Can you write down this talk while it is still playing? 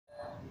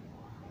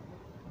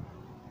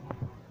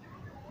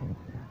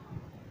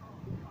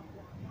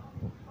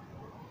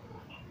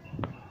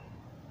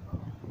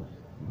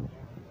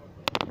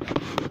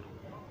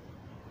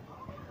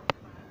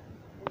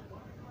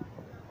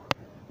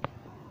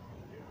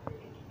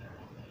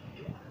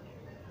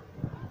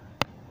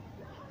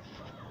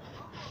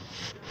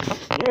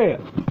Yeah,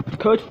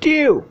 coach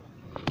you.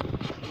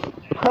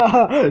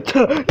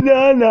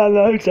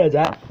 No, who says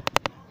that?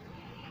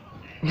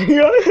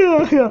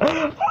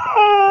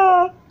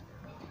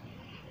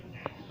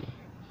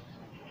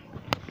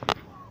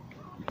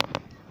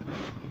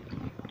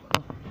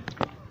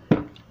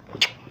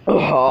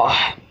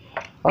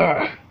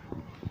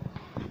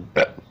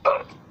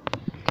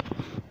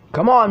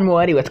 Come on,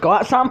 Woody, let's go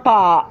outside and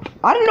pop.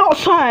 I did not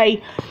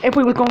say if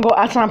we was gonna go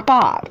outside and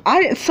pop.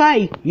 I didn't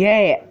say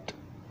yet.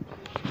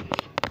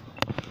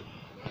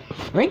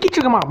 We ain't get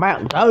you my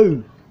Mountain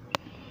Dew.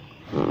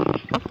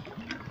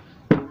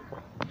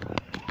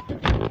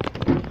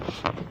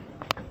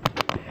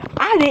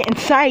 I didn't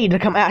say to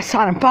come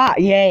outside and pop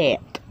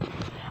yet.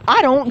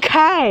 I don't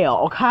care,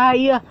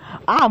 okay?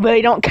 I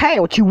really don't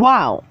care what you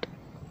want.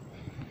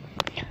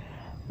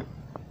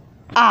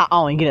 I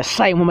only get a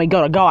say when we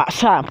gotta go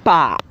outside and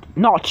pop.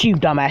 Not you,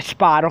 dumbass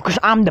Spider, cause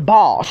I'm the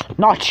boss.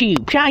 Not you,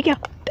 shall ya?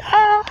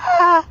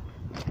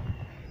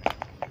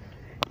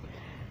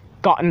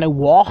 Got a new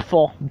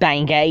waffle,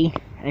 dang eh?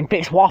 And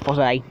fixed waffles,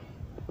 eh?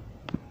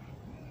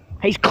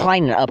 He's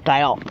cleaning it up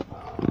there.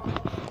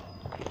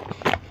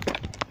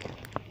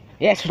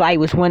 Yesterday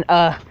was when,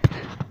 that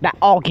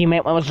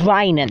argument when it was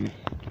raining.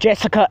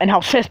 Jessica and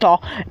her sister,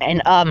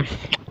 and,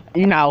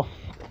 you know.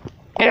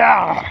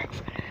 Yeah.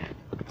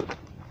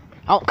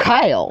 Oh,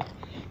 Kale.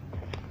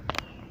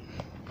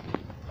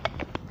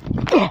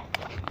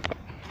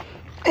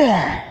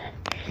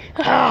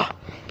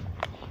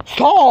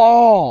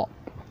 Stop!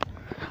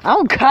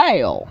 I'm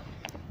Kale.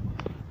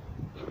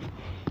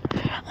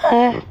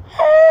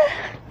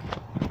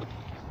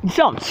 You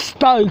sound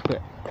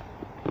stupid.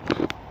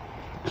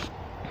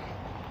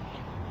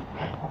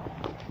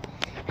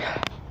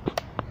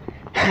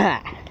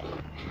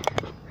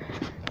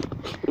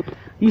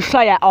 You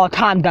say that all the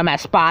time,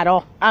 dumbass Spider.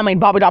 I mean,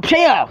 Bobby Doll,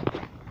 chill.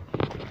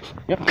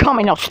 You're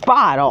coming up,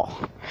 Spider.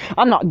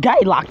 I'm not gay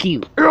like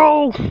you.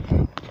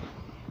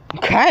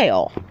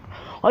 Kale.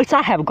 At least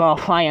I have a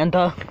girlfriend.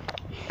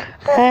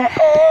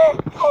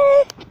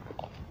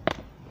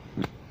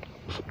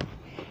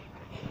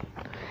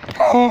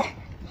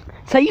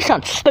 So you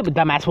sound stupid,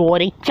 dumbass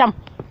Woody. Jump.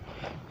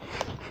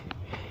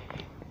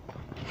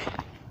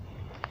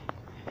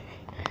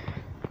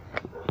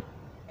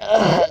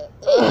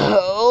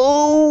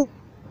 Oh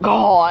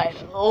God.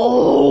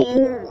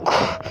 Oh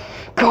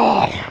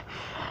God.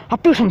 I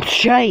feel some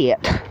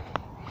shit.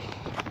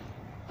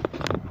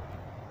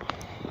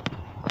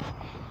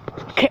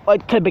 Can't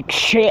wait till big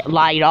shit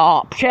light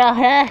up, shall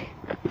I?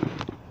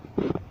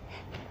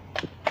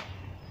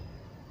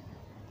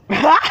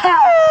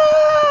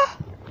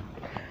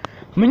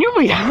 Man, you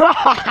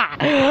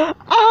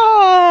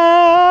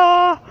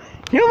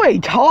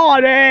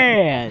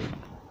retarded.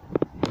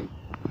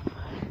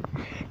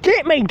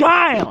 Get me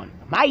down,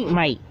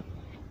 mate.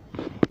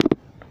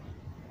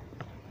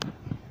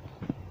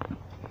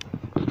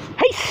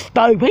 He's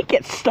stupid. He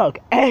gets stuck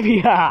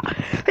everywhere.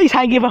 He's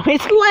hanging from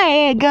his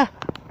leg.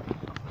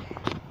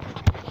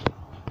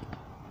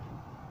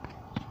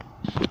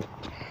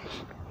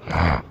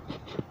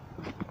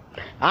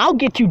 I'll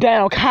get you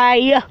down,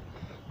 okay?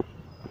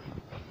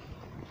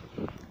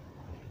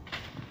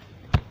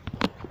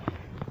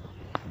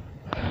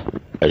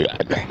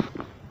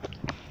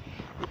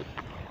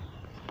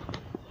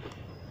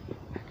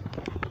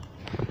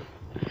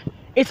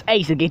 It's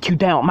easy to get you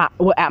down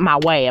at my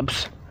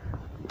webs.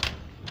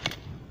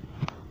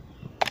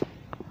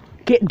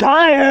 Get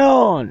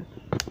down!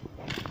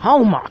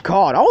 Oh my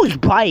God, I was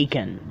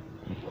bacon.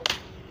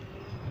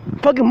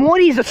 Fucking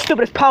Woody's the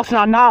stupidest person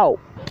I know.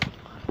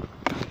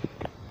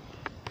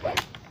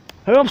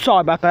 Oh, I'm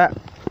sorry about that.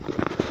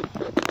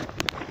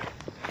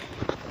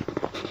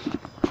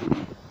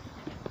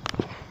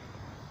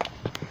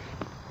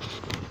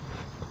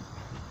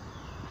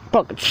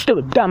 Fucking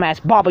stupid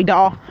dumbass Bobby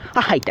Doll.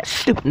 I hate that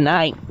stupid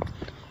name.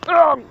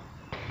 Ugh.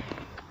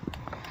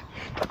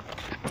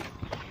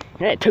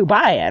 Yeah, too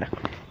bad.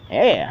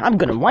 Yeah, I'm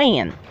gonna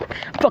win.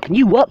 I'm fucking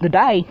you up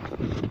today.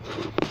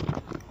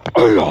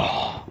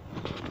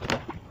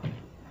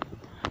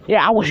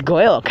 Yeah, I wish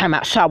Gorilla came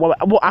outside where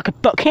I could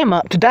fuck him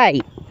up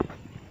today.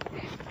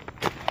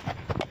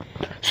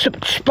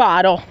 Stupid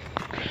Spider.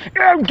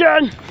 I'm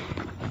done.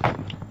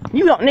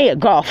 You don't need a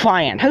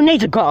girlfriend. Who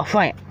needs a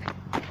girlfriend?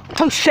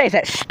 Who says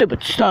that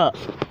stupid stuff?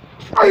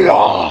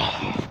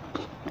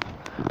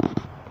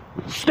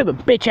 Stupid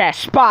bitch ass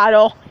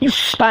Spider. You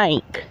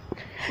stink.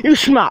 You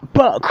smell like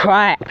butt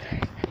crack.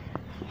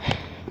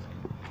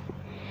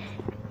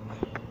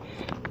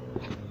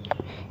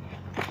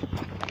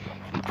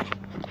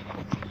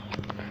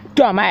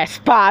 Dumbass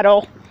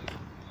Spider.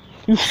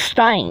 You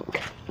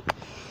stink.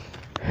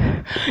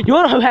 You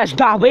know who has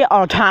diarrhea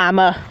all the time?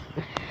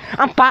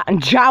 I'm fighting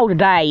Joe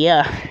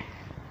today.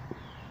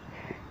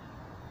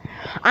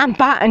 I'm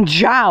fighting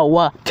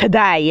Joe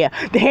today.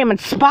 Him and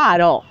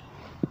Spider.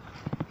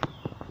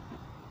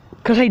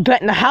 Cause he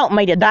didn't help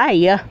me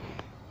today.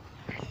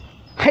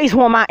 He's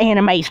one of my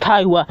enemies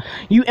too.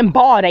 You and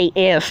Body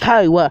is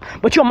too.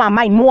 But you're my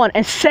main one,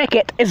 and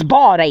second is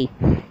Body.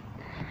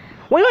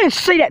 We didn't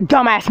see that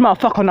dumbass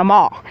motherfucker no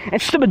more.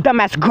 And stupid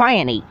dumbass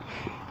granny.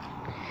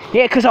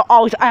 Yeah, 'cause they're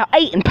always out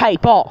eating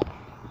people.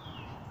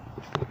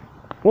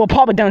 We'll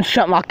probably done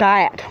something like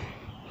that.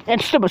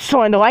 And stupid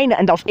Slender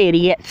and those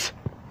idiots.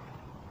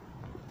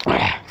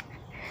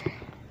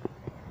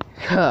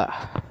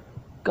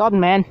 God,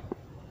 man.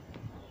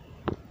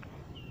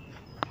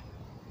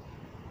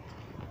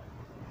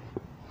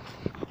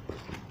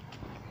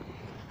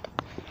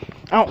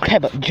 I don't care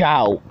about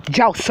Joe.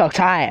 Joe sucks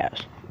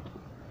ass.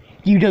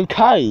 You do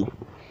too.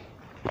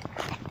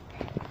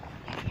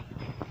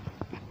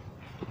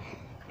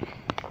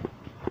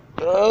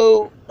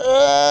 Oh,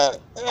 God,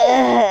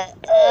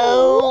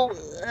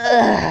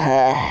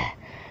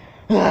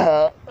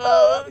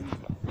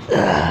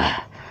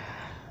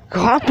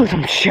 I feel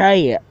some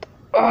shit.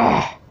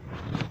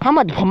 I'm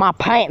gonna put my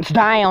pants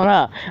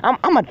down. I'm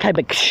gonna take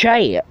a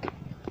shit.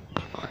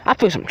 I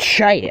feel some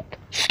shit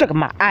stuck in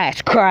my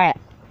ass crack.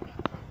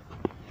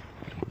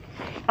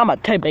 I'm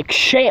gonna take a big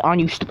shit on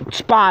you, stupid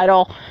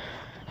spider.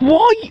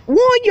 Why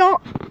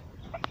y'all?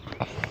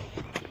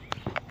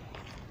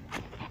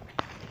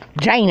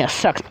 Jaina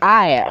sucks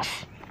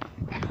ass.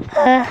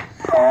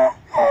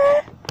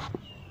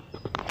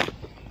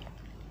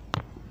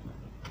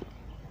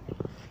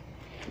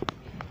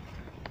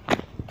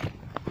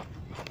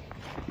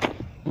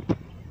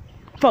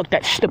 Fuck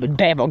that stupid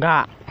devil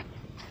guy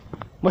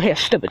with his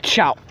stupid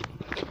shot.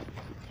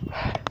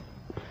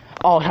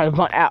 Oh, I had to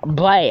run out and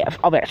blast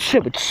of that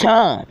stupid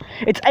sun.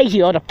 It's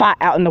easier to fight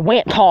out in the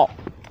winter.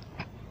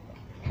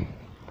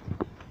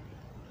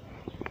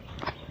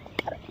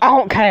 I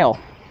don't care.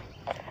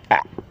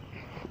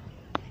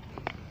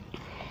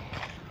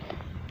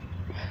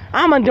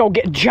 I'm gonna go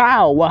get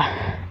Joe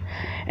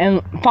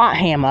and fight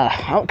him. I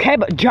don't care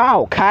about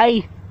Joe,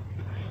 okay?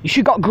 You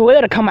should got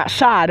Gorilla to come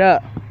outside. I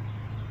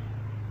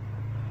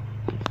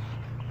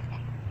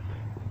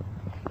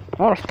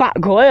wanna fight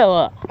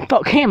Gorilla.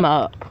 Fuck him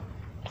up.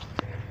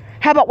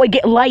 How about we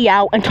get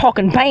Layout and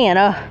Talking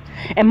Vanna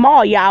and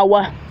Mario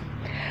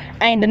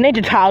and the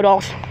Ninja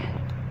Turtles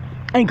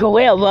and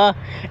Gorilla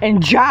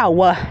and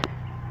Joe.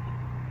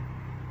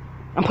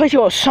 I'm pretty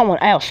sure it was someone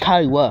else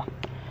too.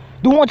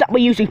 The ones that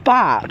we usually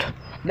fight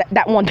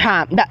that one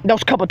time,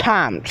 those couple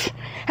times.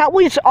 How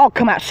we just all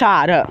come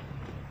outside.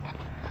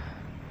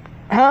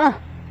 Huh?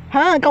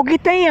 Go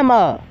get them.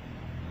 But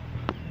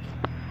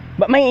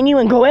me and you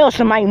and Gorilla's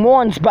the main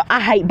ones. But I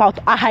hate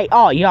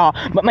all y'all.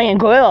 But me and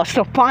Gorilla are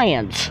still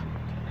fans.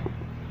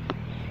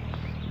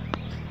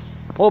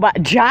 What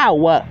about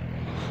Joe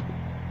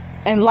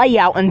and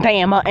Layout and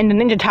Damma and the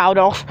Ninja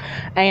Turtles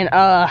and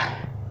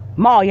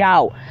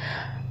Mario?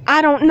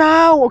 I don't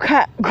know.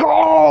 Okay,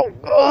 oh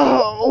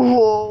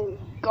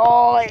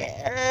God.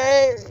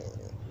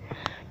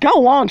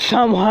 Go on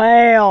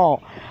somewhere.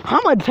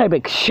 I'm gonna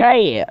take a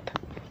shit.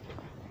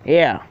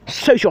 Yeah,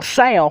 suit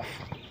yourself.